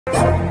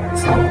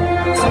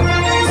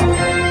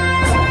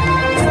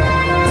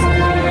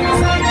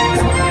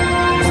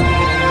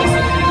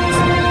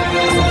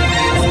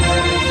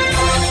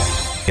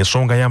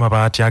Ensonga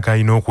y'amabaati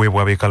agalina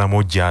okuweebwa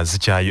ab'Ekalamoja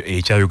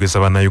ekyayogeza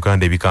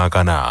bannayuganda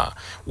ebikankana.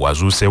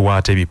 Wazuusewo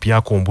ate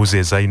ebipya ku mbuzi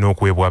ezalina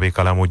okuweebwa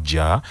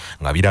ab'Ekalamoja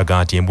nga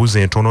biraga nti embuzi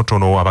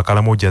entonotono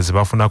Abakalamoja ze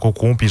bafunako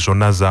kumpi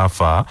zonna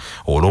zaafa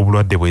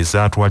olw'obulwadde bwe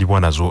zaatwalibwa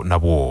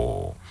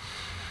nabwo.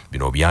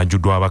 Bino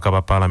byanjuddwa ababaka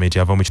ba Paalamenti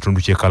ava mu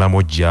kitundu ky'e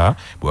Kalamoja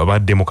bwe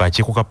babadde mu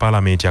kakiiko ka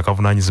Paalamenti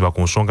akavunaanyizibwa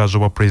ku nsonga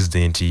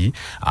z'obwapulezidenti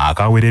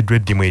akaweereddwa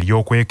eddimu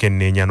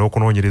ery'okwekenneenya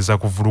n'okunoonyereza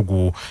ku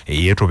vulugu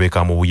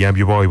eyeetobeka mu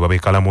buyambi bwaweebwa b'e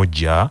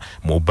Kalamoja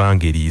mu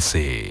bbanga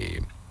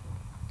eriise.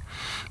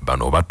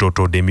 Bano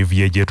battotodde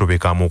emivuyo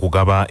egyetobeka mu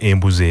kugaba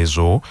embuzi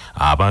ezo,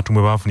 abantu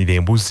mwe bafunira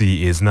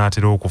embuzi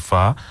ezinaatera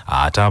okufa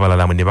ate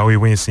abalala ne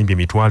baweebwa ensimbi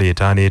emitwalo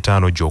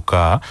 5,500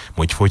 gyokka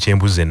mu kifo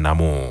ky'embuzi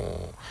ennamu.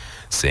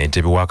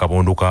 Ssentebe wa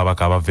Kabondo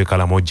k'ababaka abava e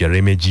Kalamoja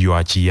Remegio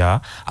Achiya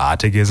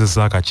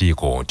ategeezezza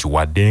akakiiko nti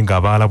wadde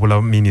nga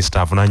baalabula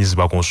minisita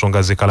avunaanyizibwa ku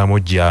nsonga z'e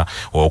Kalamoja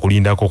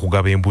okulindako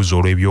okugaba embuzi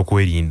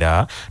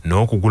olw'ebyokwerinda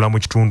n'okugula mu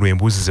kitundu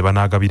embuzi ze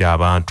banaagabira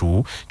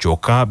abantu,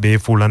 kyokka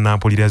beefuula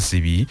nampulira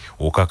zibi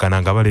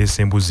okakana nga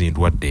baleese embuzi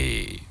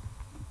ndwadde.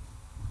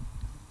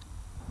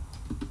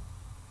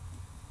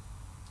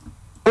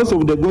 Most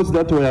of the goats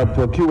that were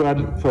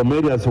procured from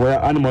areas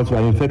where animals were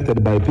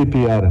infected by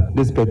PPR,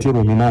 this petit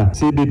ruminant,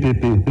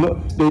 CBPP,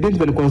 they didn't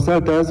even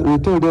consult us. We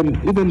told them,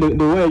 even the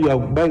way you are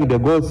buying the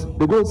goats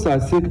are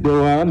sick, they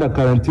were under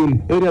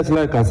quarantine. Areas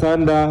like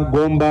Kasanda,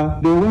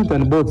 Gomba, they went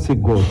and bought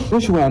sick goats,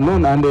 which were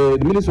known, and the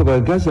Ministry of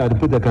Agriculture had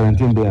put the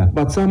quarantine there.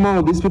 But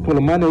somehow these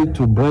people managed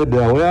to bribe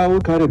their way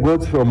out, carry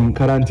goats from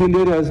quarantine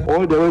areas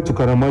all the way to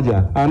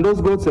Karamoja. And those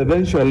goats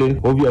eventually,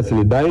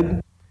 obviously,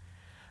 died.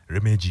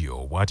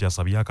 Remegio bw'ati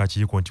asabye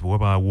akakiiko nti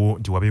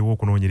wabeewo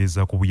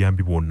okunoonyereza ku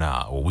buyambi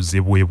bwonna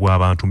obuzze buweebwa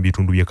abantu mu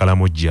bitundu by'e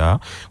Kalamoja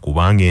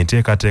kubanga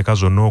enteekateeka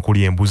zonna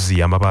okuli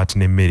embuzi, amabaati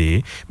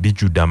n'emmere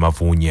bijjudde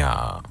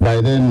amavuunya.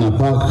 By then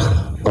NAPAC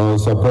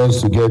was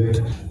supposed to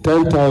get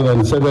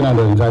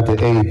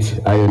 10,738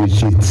 iron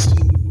sheets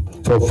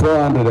for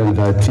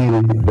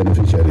 413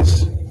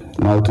 beneficiaries.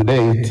 Now to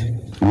date,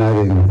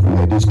 nothing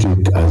my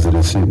district has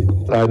received.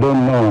 I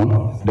don't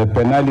know the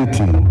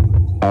penalty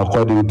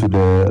according to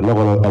the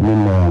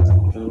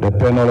the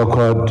penal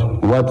code,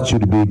 what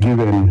should be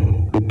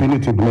given, the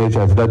punitive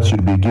measures that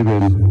should be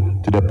given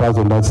to the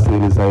person that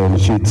steals iron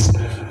sheets.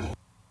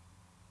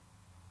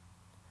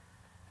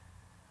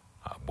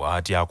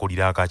 Bw'ati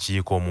akulira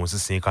akakiiko mu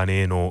nsisinkano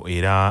eno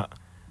era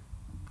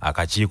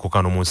akakiiko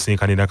kano mu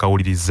nsisinkanira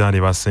kawuliriza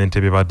ne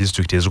bassentebe ba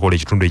disitulikiti ezikola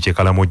ekitundu eky'e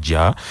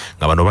Kalamoja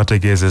nga bano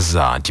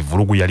bategeezezza nti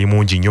vulugu yali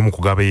mungi nnyo mu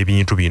kugaba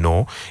ebintu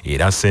bino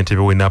era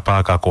ssentebe w'e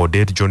Napaaka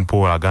Codet John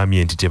Paul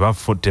agambye nti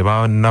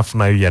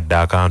tebanafunayo yadde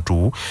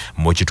akantu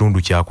mu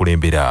kitundu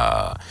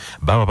kyakulembera.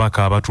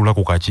 Bababaka abatuula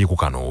ku kakiiko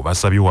kano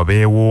basabye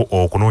wabeewo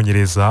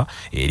okunoonyereza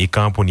eri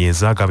kampuni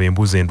ezaagaba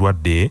embuzi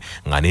endwadde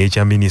nga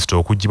n'ekya minisita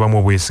okuggyibwamu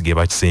obwesige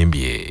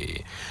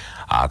bakisembye.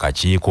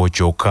 Akakiiko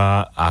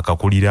kyokka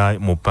akulira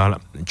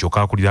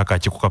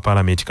akakiiko ka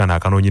Paalamenti kano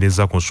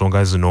akanoonyereza ku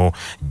nsonga zino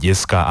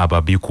Jessica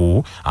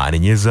Ababiku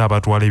anenyeza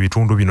abatwala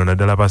ebitundu bino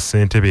naddala ba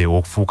ssentebe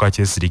okufuuka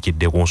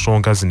kyesirikidde ku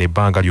nsonga zino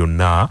ebbanga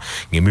lyonna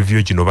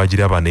ng'emivuyo gino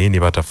bagiraba naye ne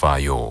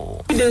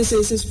batafaayo.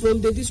 Evidences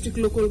from the district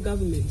local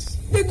governments.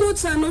 The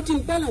goats are not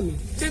in Parliament.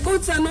 The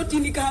goats are not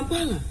in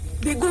Kampala.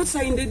 The goats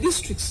are in the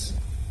districts.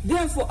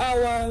 Therefore,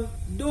 our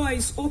door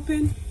is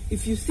open.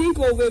 If you think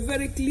of a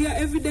very clear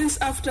evidence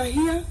after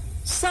here,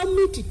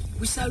 submit it.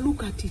 We shall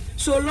look at it.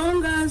 So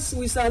long as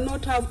we shall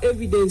not have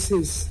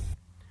evidences.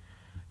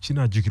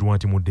 Kinajjukirwa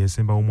nti mu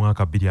Desemba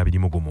omwaka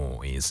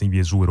 2021 ensimbi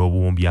eziwera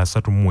obuwumbi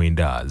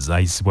 39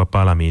 zaayisibwa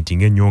Paalamenti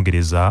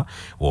ng'ennyongereza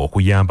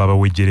okuyamba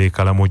abawejjera e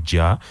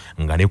Kalamoja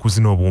nga ne ku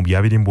zino obuwumbi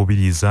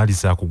 22 zaali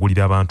za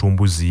kugulira abantu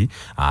mbuzi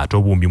ate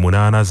obuwumbi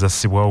 8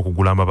 zassibwawo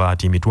okugula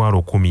amabaati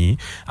 10,000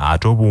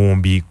 ate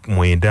obuwumbi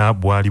 9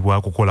 bwali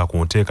bwa kukola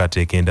ku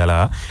nteekateeka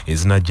endala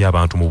ezinajja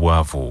abantu mu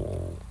bwavu.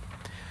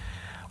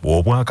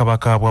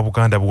 Obwakabaka bwa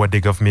Buganda buwadde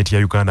gavumenti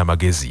ya Uganda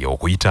amagezi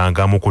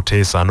okuyitanga mu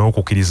kuteesa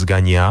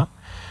n'okukkiriziganya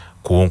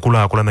ku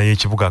nkulaakulana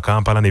y'ekibuga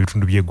Kampala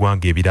n'ebitundu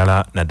by'eggwanga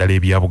ebirala naddala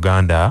ebya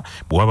Buganda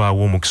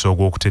bw'abaawo omukisa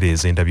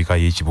ogw'okutereeza endabika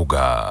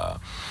y'ekibuga.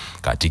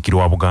 Katikkiro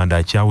wa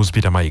Buganda Charles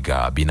Peter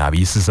Mayiga bino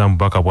abiyisizza mu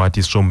bubaka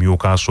bw'atisse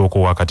omumyuka asooka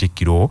owa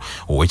Katikkiro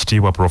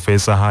Oweekitiibwa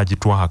Profesa Haji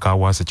Twaha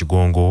Kaawaase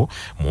Kigongo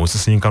mu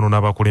nsisinkano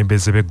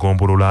n'abakulembeze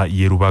b'eggombolola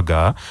y'e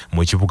Lubaga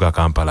mu kibuga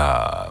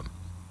Kampala.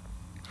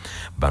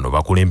 Bano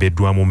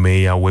bakulembeddwamu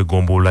mmeeya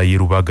w'eggombolola y'e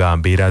Lubaga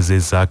Mbeera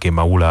Zaake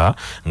Mawula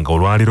nga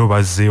olwaleero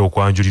bazze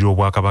okwanjulira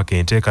Obwakabaka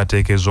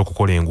enteekateeka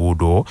ez'okukola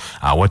enguudo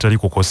awatali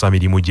kukosa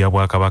mirimu gya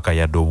Bwakabaka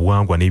yadde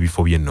obuwangwa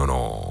n'ebifo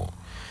by'ennono.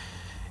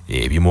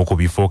 Ebimu ku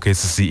bifo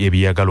KCC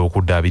ebyagala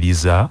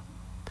okuddaabiriza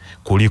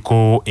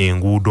kuliko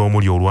enguudo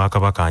omuli olwa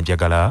Kabaka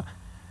Njagala,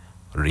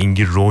 Ring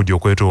Road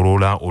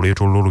okwetoloola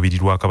olwetoloola olubiri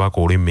lwa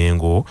Kabaka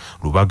olw'Emmengo,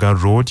 Lubaga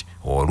Road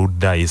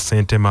oludda e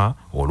Sentema,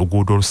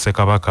 oluguudo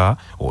Ssekabaka,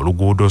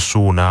 oluguudo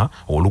Suuna,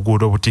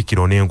 oluguudo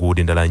Butikiro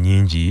n'enguudo endala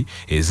nnyingi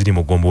eziri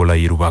mu ggombolola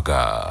y'e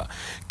Lubaga.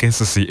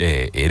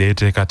 KCCA era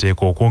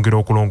eteekateeka okwongera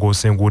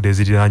okulongoosa enguudo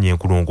eziriraanye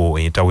enkulungo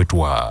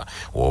entawetwa,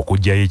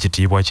 okuggyayo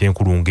ekitiibwa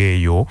ky'enkulungo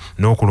eyo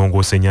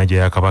n'okulongoosa ennyanja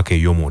ya Kabaka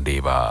ey'omu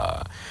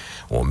Ndeeba.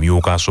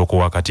 Omumyuka asooka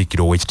wa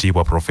Katikkiro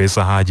w'ekitiibwa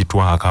Profesa Haji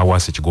Twaha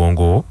Kaawaase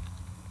Kigongo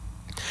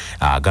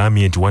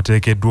agambye nti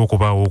wateekeddwa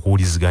okubaawo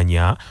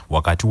okuwuliziganya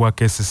wakati wa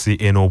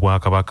KCCA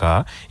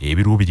n'Obwakabaka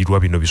ebiruubirirwa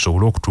bino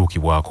bisobole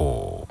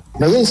okutuukibwako.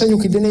 Naye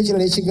nsanyukidde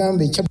n'ekirala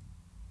ekigambo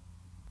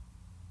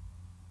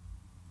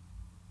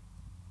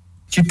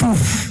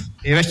kituufu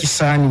era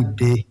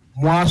kisaanidde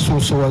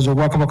mwasoosowaza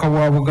Obwakabaka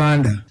bwa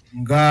Buganda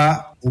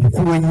nga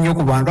obukulu ennyo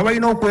ku bantu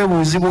abalina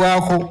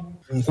okwebuuzibwako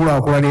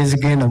enkulaakulana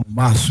ezigenda mu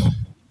maaso.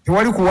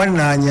 Tewali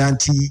kuwannaanya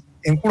nti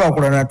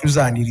enkulaakulana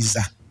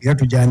tuzaaniriza era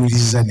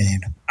tujaaniriza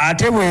n'eno.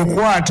 Ate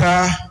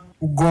bw'ekwata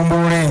ku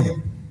ggombolola eno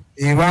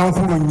eba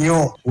nkulu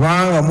nnyo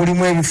kubanga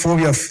mulimu ebifo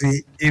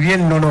byaffe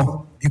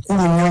eby'ennono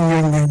bikulu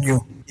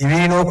nnyo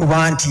ebirina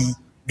okuba nti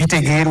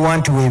bitegeerwa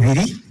nti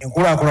weebiri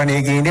enkulaakulana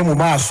egende mu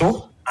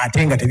maaso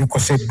ate nga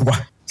tebikoseddwa.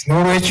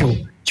 N'olwekyo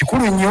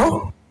kikulu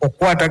nnyo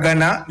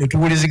okukwatagana ne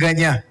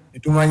tuwuliziganya ne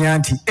tumanya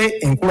nti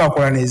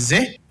enkulaakulana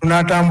ezze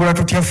tunaatambula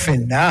tutya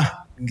ffenna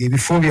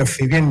ng'ebifo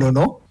byaffe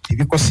eby'ennono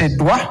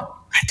tebikoseddwa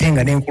ate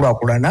nga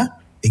n'enkulaakulana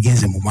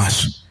egenze mu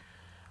maaso.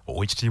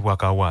 Oweekitiibwa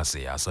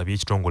Kaawaase asabye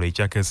ekitongole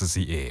ekya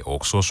KCCA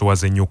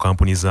okusoosowaza ennyo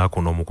kampuni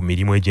zaakuno mu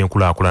mirimu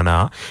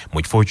egy'enkulaakulana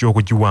mu kifo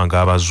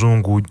ky'okugiwanga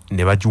abazungu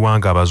ne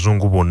bagiwanga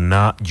abazungu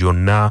bonna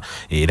gyonna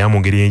era mu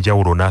ngeri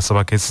y'enjawulo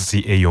n'asaba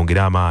KCCA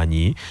yongere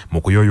amaanyi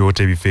mu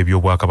kuyooyoota ebifo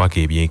eby'Obwakabaka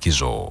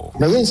eby'enkizo.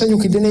 Naye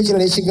nsanyukidde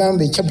n'ekirala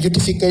ekigambo ekya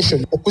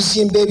beautification,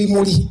 okuzimba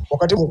ebimuli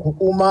wakati mu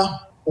kukuuma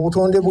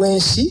obutonde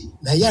bw'ensi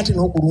naye ate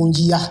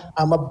n'okulungiya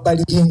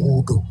amabbali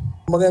g'enguudo.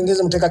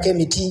 Mugenze muteekako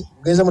emiti,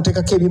 mugenze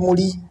muteekako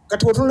ebimuli.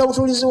 Kati wetunula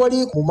butuulizi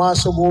wali mu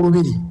maaso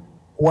g'olubiri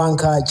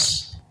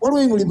Wankaaki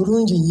waliwo ebimuli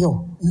birungi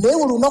nnyo, naye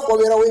olunaku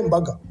wabeerawo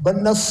embaga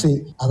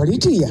bannaffe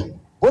abaliitiriya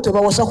bo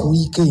tebawasa ku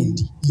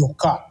wiikendi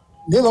yokka,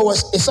 naye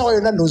bawasa essaawa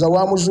yonna ndowooza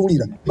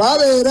wamuzuulira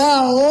babeera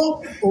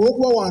awo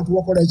olw'okuba wantu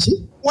wakola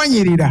ki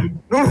wanyirira.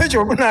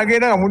 N'olwekyo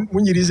munaagenda nga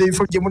munyiriza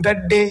ebifo gye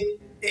mutadde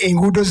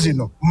enguudo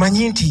zino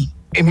mmanyi nti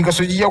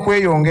emigaso gijja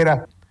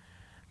kweyongera.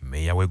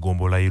 Meeya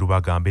w'eggombolola y'e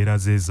Lubaga Mbeera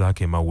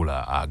Zaake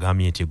Mawula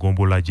agambye nti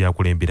eggombolola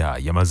gy'akulembera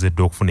yamaze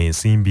dda okufuna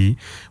ensimbi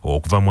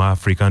okuva mu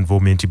African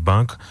Development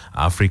Bank,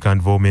 African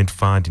Development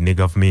Fund ne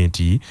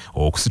gavumenti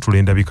okusitula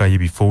endabika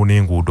y'ebifo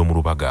n'enguudo mu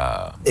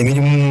Lubaga.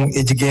 Emirimu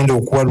egigenda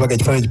okuwa Lubaga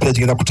ekifaananyi ekipya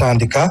kigenda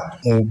kutandika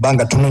mu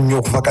bbanga ttono nnyo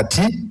okuva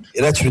kati,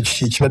 era kino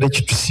kibadde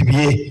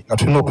kitusibye nga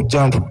tulina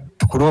okujja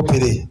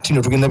tukuloopere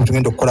tino tugenda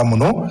okukola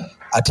muno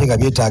ate nga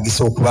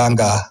byetaagisa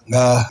okubanga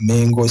nga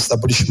Mengo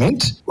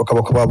establishment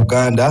Obwakabaka bwa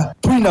Buganda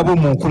tulina bo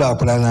mu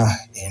nkulaakulana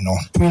eno.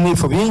 Tulina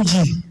ebifo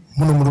bingi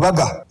muno mu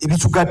Lubaga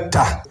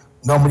ebitugatta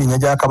nga mu linnya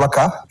lya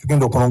Kabaka.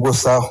 Tugenda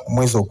okulongoosa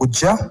omwezi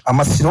ogujja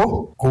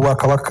amasiro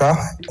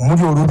g'Obwakabaka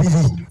omuli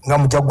olubiri nga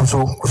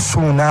Mujaguzo,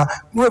 Kusuuna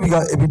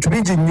ebintu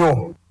bingi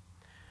nnyo.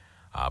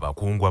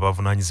 Abakungu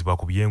abavunaanyizibwa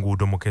ku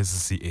by'enguudo mu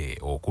KCCA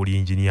okuli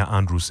Injinia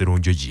Andrew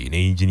Serunjogi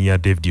ne Injinia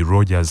David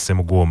Rogers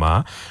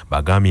Semugoma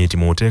bagambye nti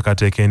mu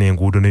nteekateeka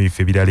n'enguudo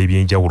n'ebifo ebirala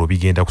eby'enjawulo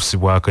bigenda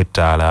kusibwako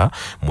ettaala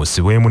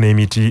musibwemu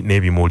n'emiti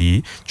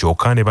n'ebimuli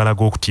kyokka ne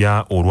balaga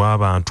okutya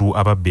olw'abantu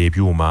ababba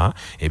ebyuma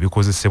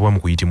ebikozesebwa mu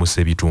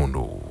kuyitimusa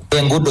ebitundu.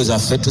 Enguudo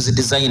zaffe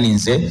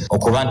tuzidizayininze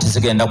okuba nti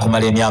zigenda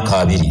kumala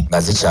emyaka 2 nga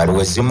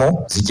zikyaliwo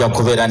ezimu zijja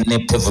kubeera ne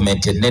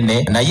pavement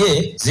ennene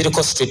naye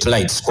ziriko street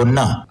lights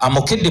konna.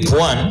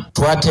 Amukiddipu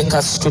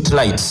twateeka street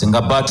lights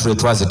nga battery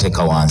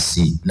twaziteeka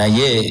wansi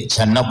naye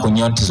kyannaku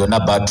nnyo nti zonna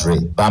battery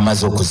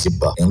bamaze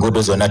okuzibba,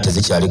 enguudo zonna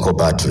tezikyaliko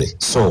battery.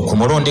 So ku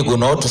mulundi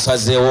guno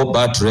tusazeewo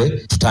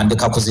battery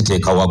tutandika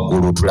kuziteeka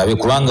waggulu tulabe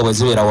kubanga bwe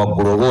zibeera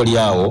waggulu oba oli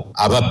awo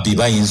ababbi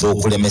bayinza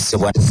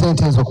okulemesebwa.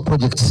 Sente ezo ku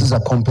projects za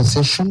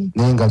compensation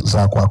naye nga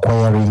za ku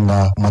acquiring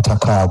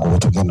mataka ago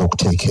tugenda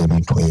okuteeka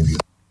ebintu ebyo.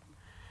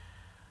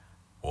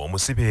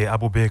 Omusibe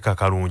Abubeka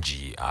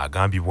Kalungi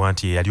agambibwa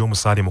nti yali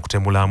omusaale mu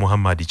kutemula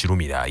Muhammad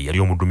Kirumira yali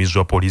omuduumizi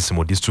wa poliisi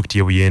mu disitulikiti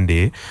y'e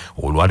Buyende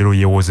olwaleero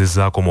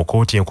yeewozezzaako mu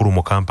kkooti enkulu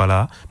mu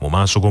Kampala mu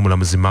maaso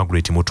g'omulamuzi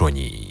Margaret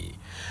Mutonyi.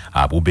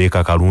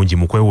 Abubeka Kalungi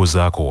mu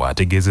kwewozaako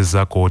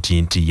ategeezezza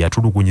kkooti nti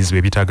yatulugunyizibwa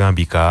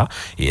ebitagambika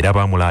era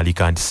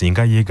baamulaalika nti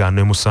singa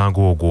yeegaana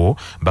emusango ogwo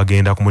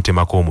bagenda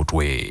kumutemako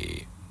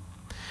omutwe.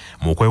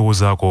 Mu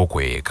kwewozaako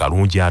kwe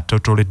Kalungi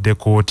atotoledde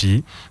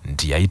kkooti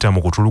nti yayita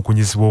mu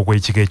kutulukunyizibwa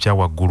okw'ekika ekya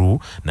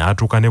waggulu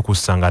n'atuuka ne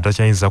kussa nga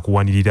atakyayinza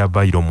kuwanirira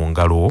bayiro mu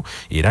ngalo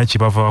era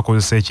kibava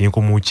bakozesa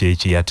ekinkumu kye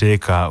kye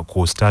yateeka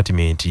ku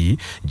sitaatimenti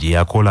gye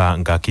yakola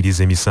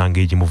ng'akkiriza emisango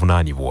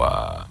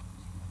egimuvunaanibwa.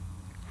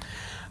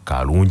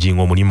 Kalungi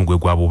ng'omulimu gwe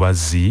gwa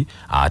bubazzi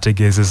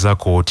ategeezezza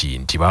kkooti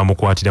nti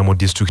baamukwatira mu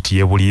disitulikiti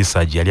y'e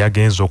Buliisa gye yali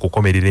agenze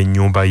okukomerera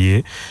ennyumba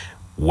ye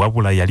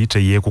wabula yali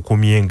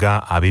teyeekukumye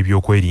nga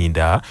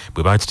ab'ebyokwerinda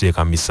bwe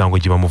bakiteeka mu misango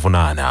gye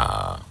bamuvunaana.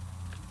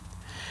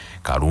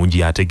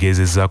 Kalungi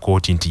ategeezezza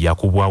kkooti nti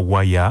yakubwa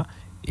waya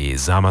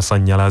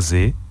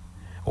ez'amasannyalaze,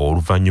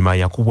 oluvannyuma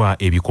yakubwa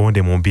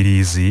ebikonde mu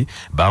mbiriizi,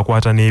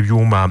 baakwata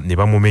n'ebyuma ne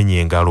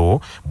bamumenya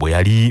engalo bwe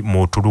yali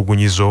mu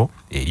ttulugunyizo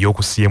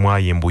ery'okusiemu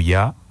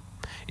embuya,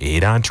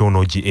 era nti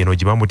eno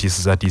gye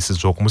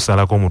bamutiisizatiisiza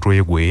okumusalako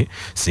omutwe gwe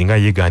singa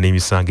yeegaana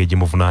emisango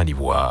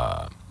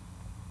egimuvunaanibwa.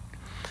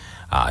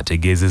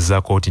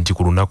 Ategeezezza kkooti nti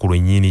ku lunaku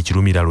lwennyini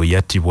Kirumira lwe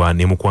yattibwa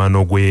ne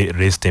mukwano gwe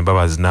Rest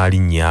Mbabazi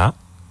n'alinnya,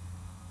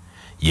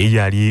 ye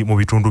yali mu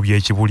bitundu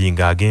by'ekibuli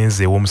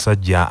ng'agenze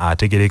ew'omusajja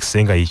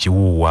ategerekese nga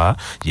ekiwuuwa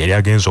yali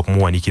agenze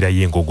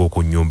okumuwanikirayo engogo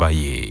ku nnyumba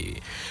ye.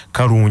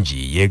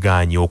 Kalungi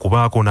yeegaanye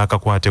okubaako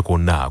n'akakwate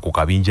konna ku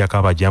kabinja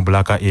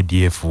k'abajambula ka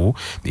ADF,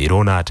 era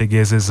ono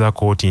ategeezezza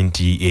kkooti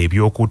nti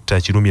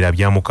eby'okutta Kirumira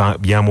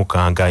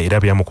byamukanga era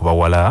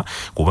byamukubawala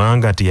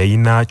kubanga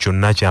teyalina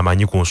kyonna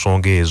ky'amanyi ku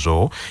nsonga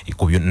ezo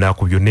ku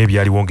byonna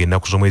ebyaliwo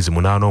ng'ennaku z'omwezi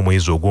 8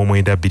 omwezi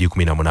ogw'omwenda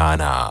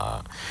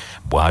 2018.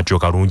 Bw'atyo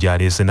Kalungi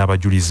aleese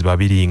n'abajulizi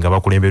babiri nga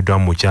bakulembeddwa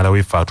mu mukyala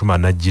we Fatuma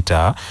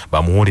Najjita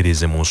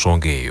bamuwolereze mu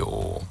nsonga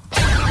eyo.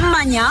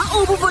 Manya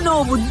obuvuna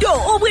obuddo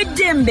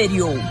obw'eddembe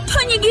lyo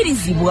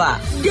tonyigirizibwa.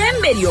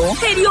 Ddembe lyo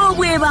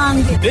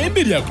ery'obwebange.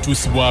 Ddembe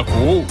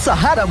lyakutuusibwako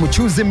Sahara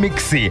Muchuzi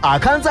Mixi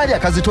akanzaali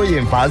akazitoya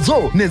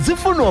envaazo ne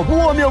zifuna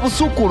obuwoomi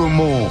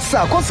obusukkulumu.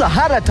 Saako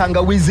Sahara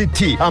Tangawizi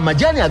Tea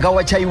amajaani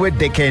agawa caayi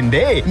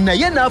w'eddekende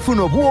naye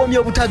n'afuna obuwoomi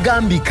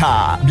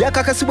obutagambika.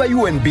 Byakakasibwa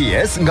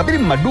UNBS nga biri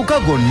mu maduuka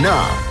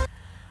gonna.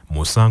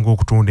 Musango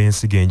okutunda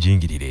ensigo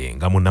enjingirire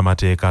nga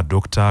munnamateeka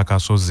Dr.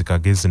 Kasozi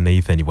Kagezi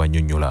Nathan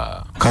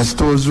bw'annyonnyola.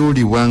 Kasita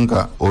ozuulibwa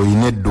nga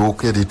olina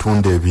edduuka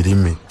eritunda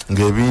ebirime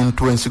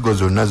ng'ebintu ensigo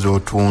zonna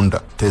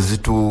z'otunda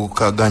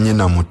tezituukaganye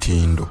na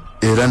mutindo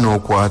era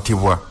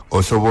n'okwatibwa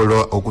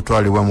osobola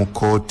okutwalibwa mu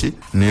kkooti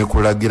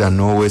n'ekulagira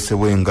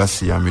n'oweesebwa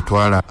engasi ya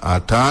mitwalo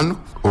 5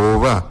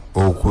 oba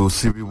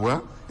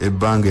okusibibwa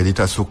ebbanga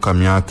eritasukka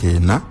myaka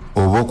 4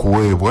 oba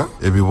okuweebwa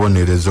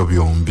ebibonerezo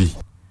byombi.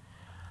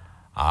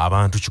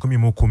 Abantu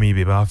 110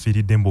 be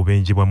baafiiridde mu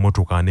bubenje bwa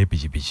mmotoka ne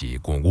pikipiki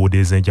ku nguudo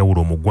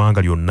ez'enjawulo mu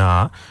ggwanga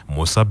lyonna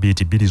mu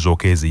ssabbiiti 2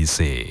 zokka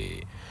eziyise.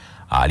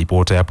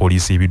 Alipoota ya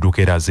poliisi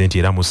y'ebidduka eraze nti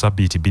era mu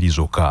ssabbiiti 2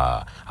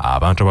 zokka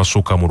abantu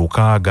abasukka mu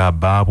 600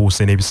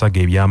 baabuuse n'ebisago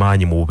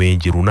eby'amaanyi mu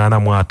bubenje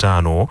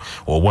 85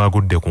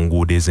 obwagudde ku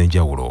nguudo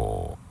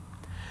ez'enjawulo.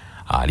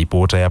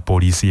 Alipoota ya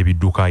poliisi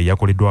y'ebidduka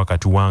yakoleddwa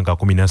wakati wanga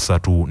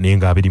 13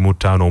 nenga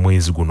 25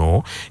 omwezi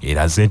guno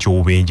eraze nti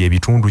obubenje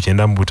ebitundu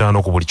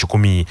 95 ku buli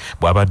 100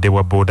 bwabadde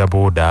bwa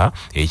boodabooda,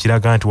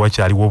 ekiraga nti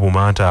wakyaliwo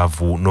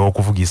obumantaavu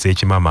n'okuvugisa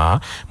ekimama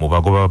mu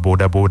bagoba ba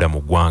boodabooda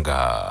mu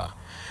ggwanga.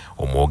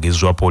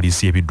 Omwogezi wa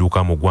poliisi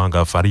y'ebidduka mu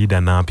ggwanga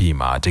Farida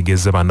Nampiima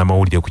ategeezza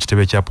bannamawulire ku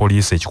kitebe kya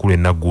poliisi ekikulu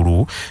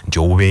enaggulu nti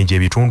obubenje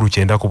ebitundu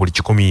 9 ku buli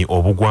 100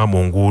 obugwa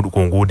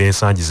ku nguudo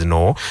ensangi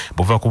zino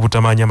buva ku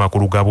butamanya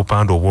makulu ga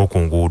bupande obw'oku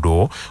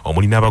nguudo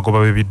omuli n'abagoba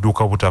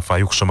b'ebidduka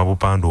obutafaayo kusoma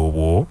bupande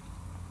obwo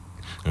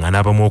nga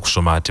n'abamu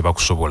okusoma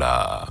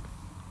tebakusobola.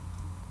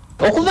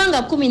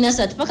 Okuvanga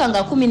 13 paka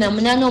nga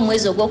 18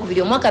 omwezi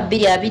ogwokubiri omwaka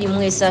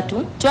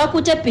 2023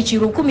 twakutte ppiki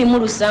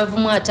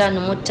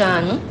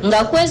 1,755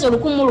 nga kwezo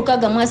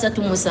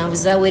 1,637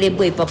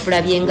 zaweerebbwa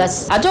ebipapula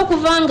by'engassi. Ate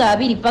okuvanga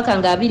 2 paka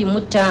nga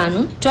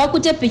 25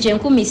 twakutte ppiki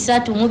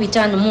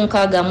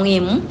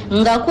 3,561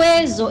 nga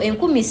kwezo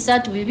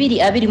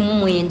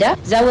 3,229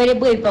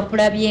 zaweerebbwa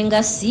ebipapula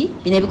by'engassi.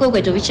 Bino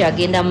ebikwekweto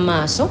bikyagenda mu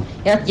maaso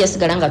era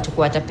tujasigala nga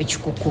tukwata ppiki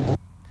ku kkubo.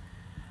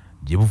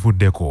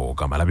 Gyebuvuddeko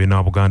Kamalabyonna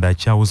wa Buganda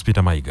Charles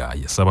Peter Mayiga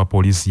yasaba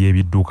poliisi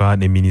y'ebidduka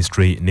ne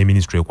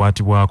ministry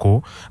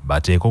ekwatibwako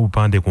bateeke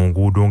obupande ku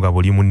nguudo nga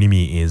buli mu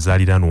nnimi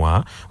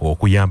enzaaliranwa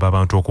okuyamba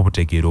abantu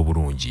okubutegeera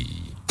obulungi.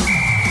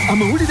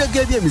 Amawulire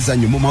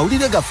g'ebyemizannyo mu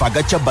mawulire gaffe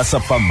agacya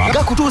Basafama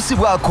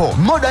gakutuusibwako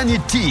Modern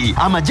Tea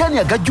amajaani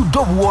agajjudde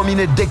obuwoomi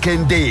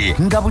n'eddekende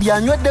nga buli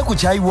anywedde ku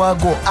caayi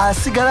waago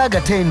asigala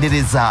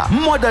agatendereza.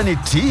 Modern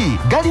Tea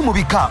gali mu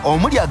bika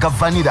omuli aga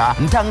vanira,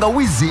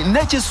 ntangawizi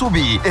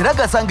n'ekisubi era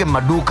gasange mu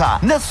maduuka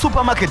ne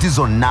supermarket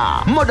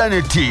zonna.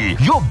 Modern Tea,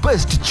 your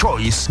best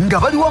choice, nga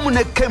bali wamu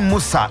ne Ken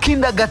Musa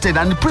Kindergarten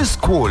and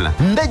Preschool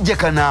Ndejje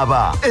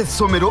Kanaaba,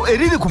 essomero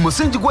eriri ku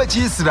musingi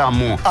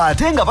gw'Ekiyisiraamu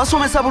ate nga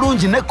basomesa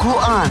bulungi ne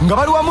Quran. Nga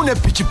bali wamu ne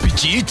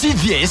pikipiki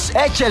TVS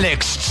HLX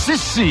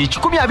CC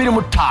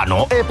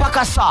 125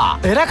 epakasa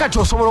era kati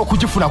osobola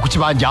okugifuna ku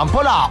kibanja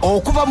mpola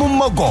okuva mu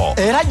Mmogo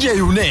era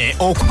gyeyune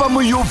okuva mu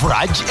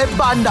Uvrage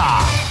ebbanda.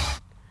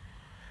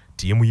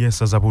 Ttiimu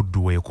y'essaza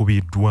Buddu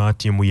ekubiddwa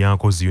ttiimu ya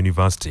Nkozi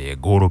University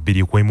goolo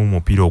 2-1 mu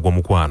mupiira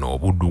ogw'omukwano.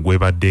 Buddu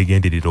gwebadde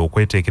egenderera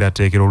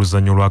okweteekerateekera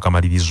oluzannyiro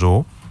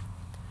lw'akamalirizo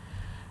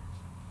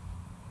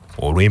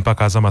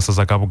olw'empaka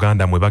z'amasaza ga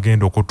Buganda mwe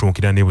bagenda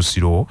okuttunkira ne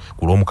Busiro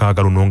ku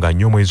lw'omukaaga luno nga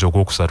nnyo omwezi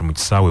ogwokusatu mu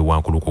kisaawe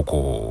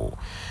Wankulukuko.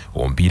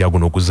 Omupiira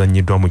guno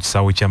guzannyiddwa mu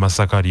kisaawe kya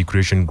Masaka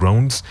Recreation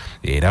Grounds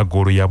era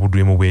ggoolo ya Buddu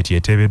emu bw'eti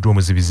eteebeddwa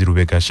omuzibizi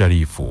Lubega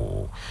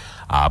Sharifu.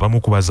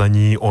 abamu ku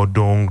bazanyi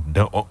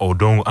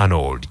Odong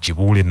Arnold,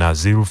 Kibule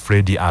Nazir,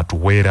 Freddy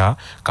Atuwera,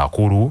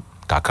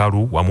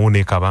 Kakalu wamu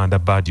ne Kabanda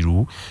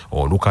Badiru,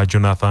 Oluka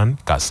Jonathan,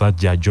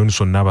 Kasajja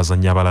Johnson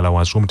n'abazanyi abalala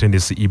wansi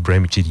w'omutendesi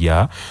Ibrahim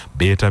Kirya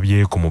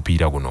beetabye ku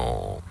mupiira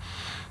guno.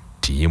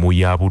 Tiimu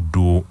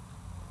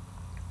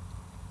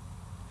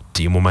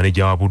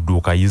maneja wa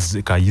Buddu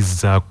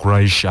Kayiza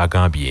Crash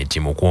agambye nti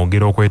mu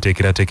kwongera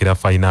okweteekerateekera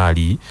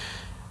fayinaali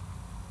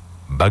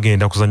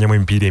bagenda kuzanyamu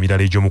emipiira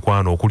emirala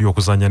egy'omukwano okuli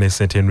okuzanya ne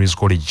St Henry's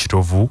College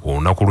Kitovu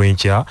olunaku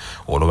lw'enkya,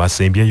 olwo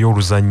basembyeyo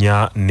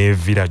oluzanya ne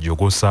Village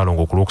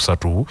Ogosaalongo ku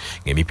Lwokusatu,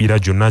 ng'emipiira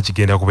gyonna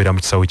kigenda kubeera mu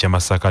kisaawe kya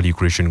Masaka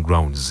Recreation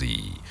Grounds.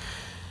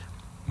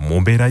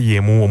 Mu mbeera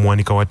y'emu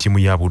omwanika wa ttiimu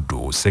ya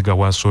Buddu Sega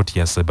wa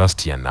Sotia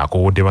Sebastian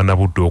akowodde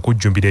bannabuddu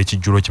okujjumbira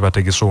ekijjulo kye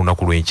bategese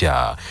olunaku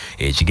lw'enkya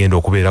ekigenda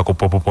okubeera ku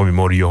Popopo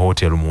Memorial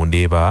Hotel mu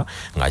Ndeeba,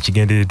 nga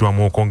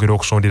kigendereddwamu okwongera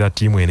okusondera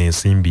ttiimu eno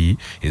ensimbi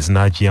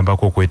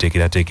ezinaagiyambako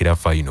okweteekerateekera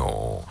fayino.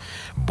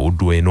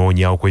 Buddu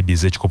enoonya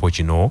okweddiza ekikopo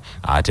kino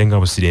ate nga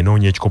Busiro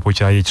enoonya ekikopo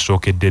kyayo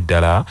ekisookedde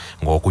ddala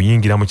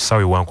ng'okuyingira mu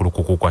kisaawe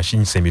wankulukuku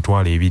kwashinyisa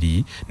emitwalo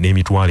 2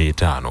 n'emitwalo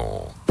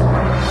 5.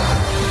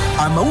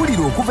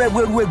 Amawulire okuva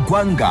ebweru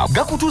w'eggwanga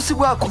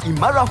gakutuusibwako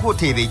Imara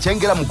Hotel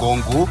ekyengera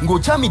Mugongo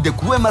ng'okyamidde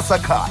ku lw'e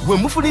Masaka we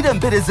mufunira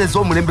empeereza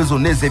ez'omulembe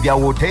zonna ez'ebya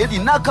woteeri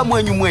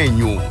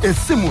n'akamwenyumwenyu.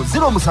 Essimu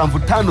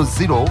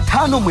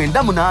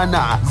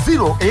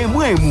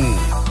 0750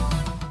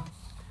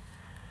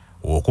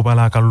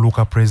 Okubala akalulu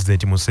ka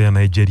Pulezidenti Museya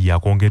Nigeria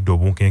akwongedde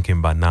obunkenke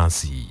mu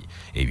bannansi.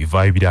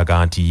 Ebivaayo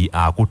biraga nti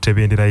akutte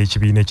bendera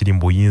y'ekibiina ekiri mu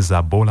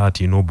buyinza Bola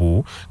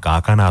Tinubu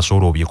kaakana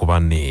asoolobye ku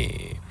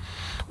banne.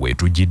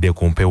 Wetujjidde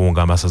ku mpewo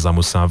ng'amasaza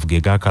 7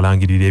 ge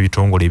gaakalangirira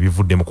ebitongole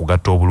ebivudde mu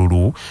kugatta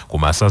obululu ku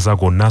masaza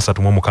gonna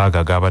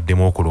 36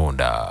 gaabaddemu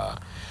okulonda.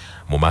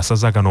 Mu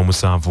masaza gano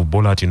 7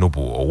 Bola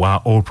Tinubu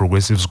owa All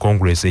Progressives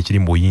Congress ekiri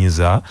mu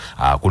buyinza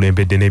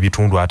akulembedde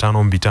n'ebitundu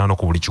 5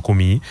 ku buli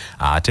 100,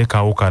 ate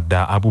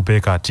Kawukadda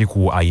Abubakar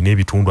Atiku ayina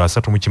ebitundu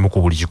 31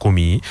 ku buli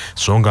 100,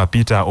 so nga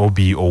Peter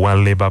Obi owa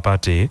Labour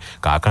Party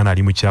kaakana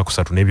ali mu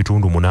kyakusatu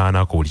n'ebitundu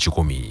 8 ku buli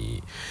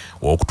 100.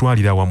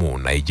 Okutwalira wamu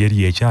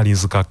Nigeria ekyali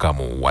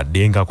nzikakkamu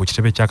wadde nga ku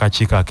kitebe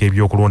ky'akakiiko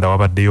ak'ebyokulonda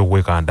wabaddeyo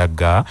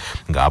okwekandagga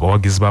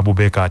ng'abawagizi ba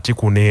Abubakar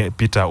Atiku ne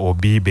Peter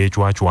Obi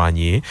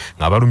beecwacwanye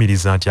nga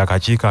balumiriza nti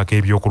akakiiko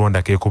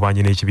ak'ebyokulonda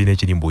keekubanye n'ekibiina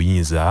ekiri mu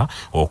buyinza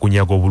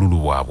okunyaga obululu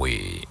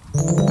bwabwe.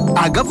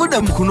 Agavudde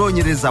mu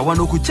kunoonyereza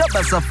wano ku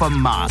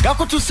Kyabasafama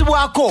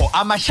gakutuusibwako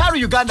Amasharu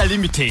Uganda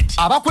Limited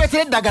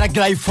abakuleetera eddagala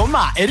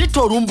Glyphoma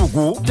erita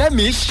olumbugu,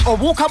 Demish,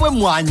 obuwuka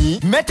bw'emmwanyi,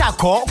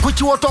 Metako ku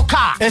kiwotoka.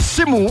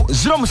 Essimu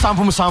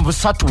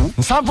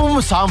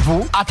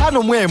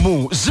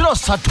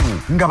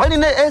 0777 nga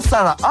balina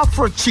Esara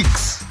Afro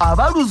Chicks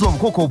abaluza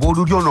obukoko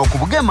obw'olulyo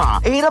n'okubugema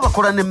era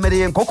bakola n'emmere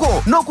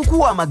y'enkoko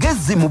n'okukuwa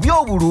amagezi mu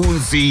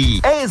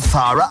by'obulunzi.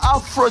 Esara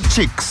Afro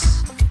Chicks.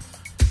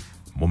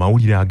 Mu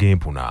mawulire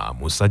ag'empuna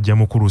musajja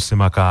mukulu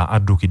Semaka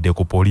addukidde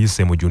ku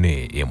poliisi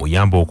emujune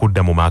emuyamba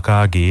okudda mu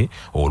maka ge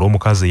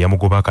olw'omukazi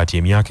eyamugoba kati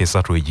emyaka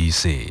 3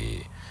 egiyise.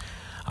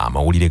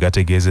 Amawulire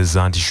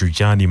gategeezezza nti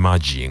Shujani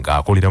Maji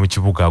ng'akolera mu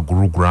kibuga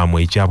Gurugram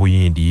ekya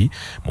Buyindi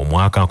mu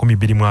mwaka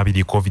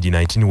 2020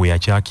 COVID-19 we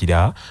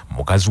yakyakira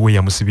mukazi we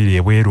yamusibira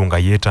ebweru nga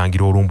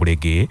yeetangira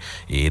olumbulege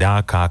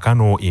era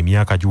kaakano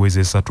emyaka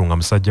giweze 3 nga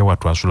musajja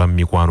wattu asula mu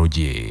mikwano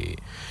gye.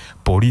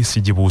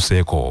 Poliisi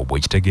gibuuseeko bwe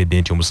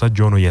kitegedde nti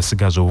omusajja ono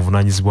yasigaza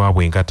obuvunaanyizibwa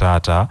bwe nga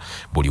taata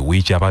buli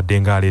wiiki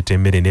abadde ng'aleeta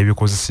emmere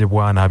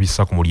n'ebikozesebwa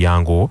n'abissa ku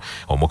mulyango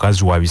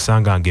omukazi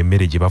w'abisanga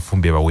ng'emmere gye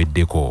bafumbe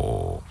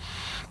baweddeko.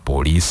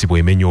 Poliisi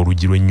bw'emenya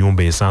oluggi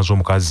lw'ennyumba esanze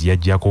omukazi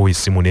yaggyako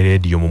essimu ne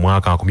leediyo mu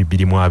mwaka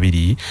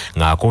 2020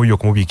 ng'akooye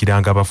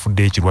okumubikira nga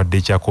bafudde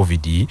ekirwadde kya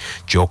COVID,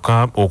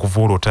 kyokka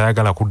okuva olwo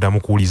tayagala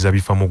kuddamu kuwuliza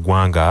bifa mu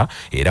ggwanga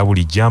era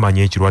bulijjo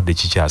amanye ekirwadde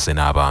kikyase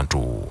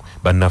n'abantu.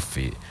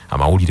 Bannaffe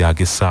amawulire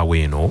ag'essaawa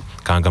eno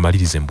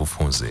kangamalirize mu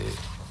bufunze.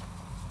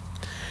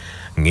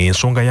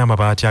 Ng'ensonga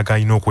y'amabaati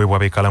agalina okuweebwa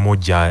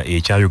ab'Ekalamojja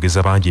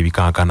ekyayogeza bangi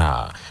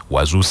ebikankana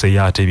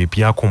wazuuseyo ate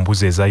ebipya ku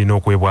mbuzi ezalina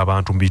okuweebwa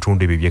abantu mu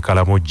bitundu ebyo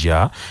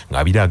by'Ekalamojja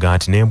nga biraga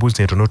nti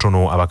n'embuzi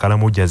entonotono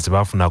Abakalamojja ze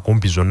baafuna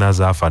kumpi zonna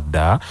zaafa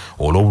dda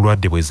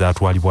olw'obulwadde bwe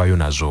zaatwalibwayo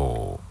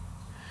nazo.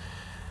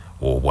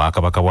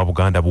 Obwakabaka bwa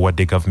Buganda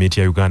buwadde gavumenti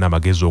ya Uganda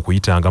amagezi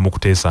okuyitanga mu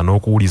kuteesa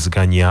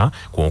n'okuwuliziganya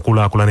ku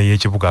nkulaakulana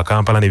y'ekibuga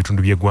Kampala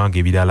n'ebitundu by'eggwanga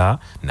ebirala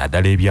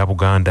naddala ebya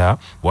Buganda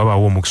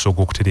wabaawo omukisa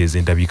ogw'okutereeza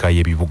endabika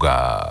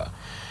y'ebibuga.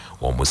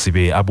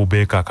 Omusibe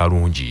Abubakar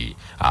Kalungi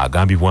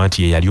agambibwa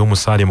nti ye yali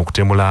omusaale mu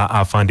kutemula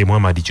Afande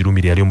Muhammad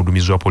Kirumira yali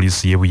omuduumizi wa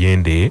poliisi y'e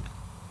Buyende.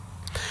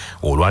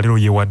 Olwaliro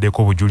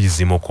yeewaddeko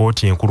obujulizi mu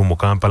kkooti enkulu mu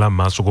Kampala mu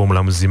maaso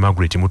g'omulamuzi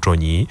Margaret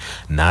Mutonyi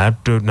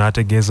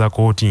n'ategeeza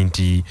kkooti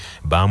nti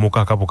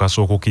baamukaka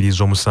bukasa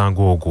okukkiriza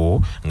omusango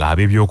ogwo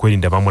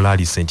ng'ab'ebyokwerinda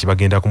bamulaalise nti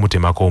bagenda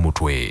kumutemako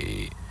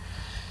omutwe.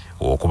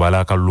 Okubala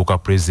akalulu ka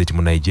Pulezidenti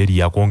mu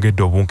Nigeria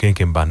akwongedde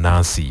obunkenke mu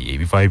bannansi.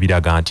 Ebifaayo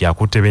biraga nti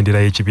akutte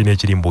bendera y'ekibiina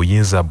ekiri mu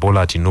buyinza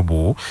Bola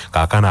Tinubu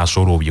kaakana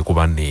asoolobye ku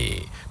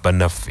banne.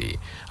 bannaffe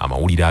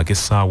amawulire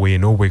ag'essaawa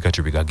eno bwe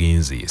katyo bwe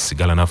gagenze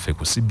sigala naffe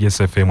ku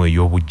CBS FM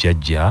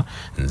ey'obujjajja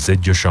nze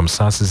Joshua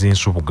Musaasizi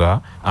Nsubuga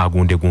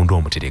agundegunde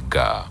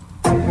omuteregga.